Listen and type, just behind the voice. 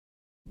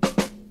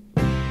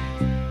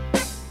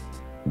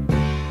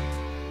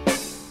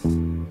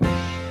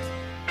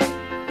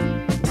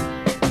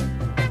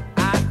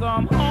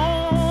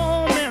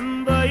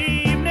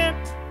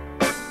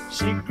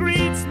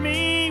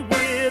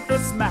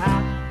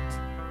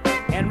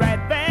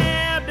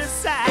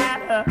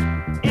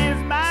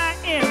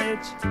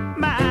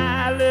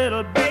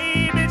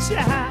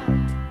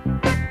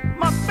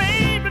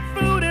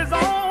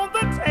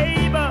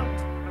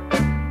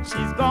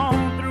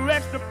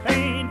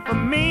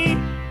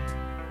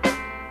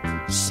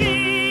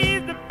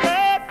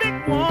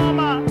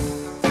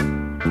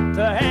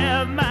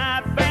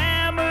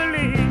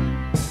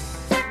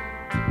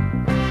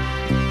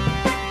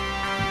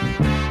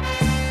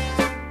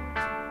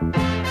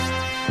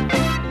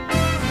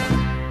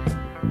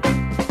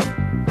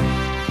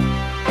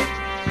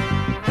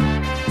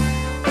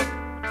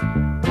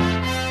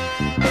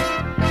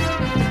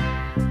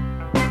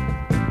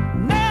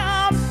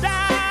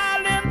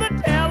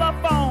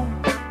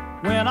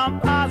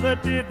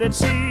decided that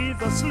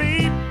she's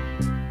asleep,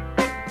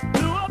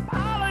 to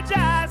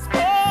apologize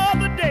for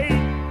the date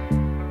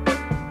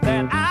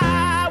that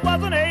I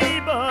wasn't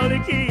able to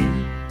keep.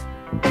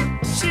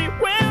 She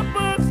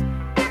whimpers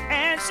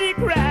and she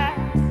cries,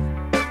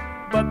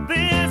 but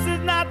this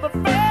is not the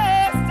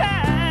first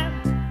time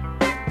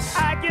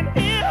I can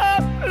hear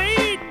her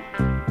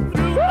pleading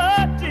through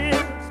her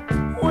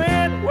tears.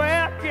 When,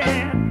 where,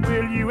 can,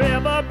 will you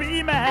ever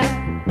be mine?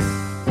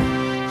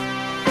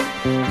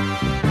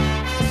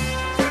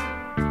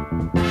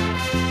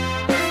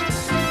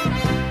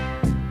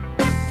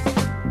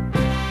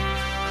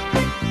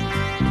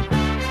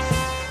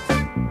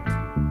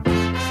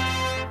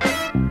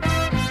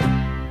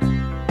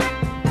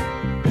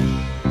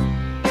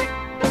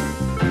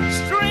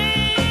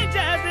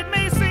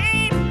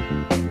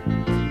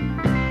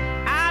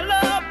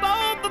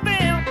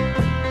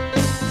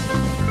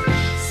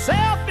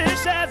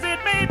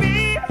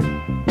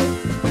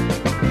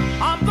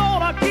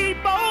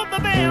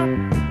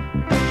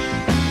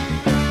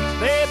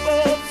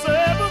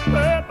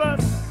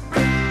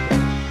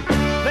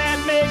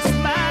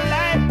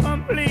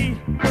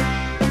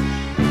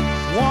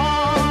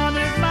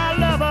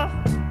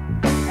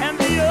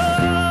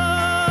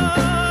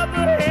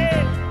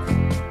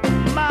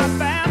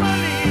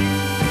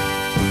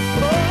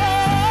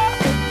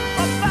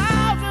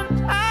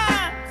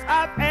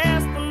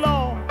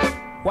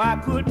 Why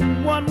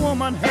couldn't one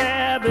woman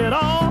have it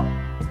all?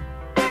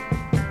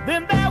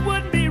 Then there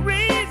wouldn't be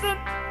reason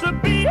to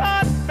be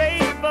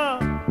unfaithful,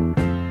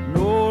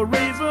 no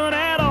reason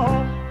at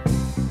all.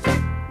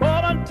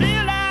 But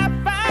until I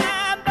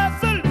find the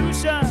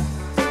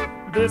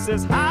solution, this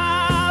is how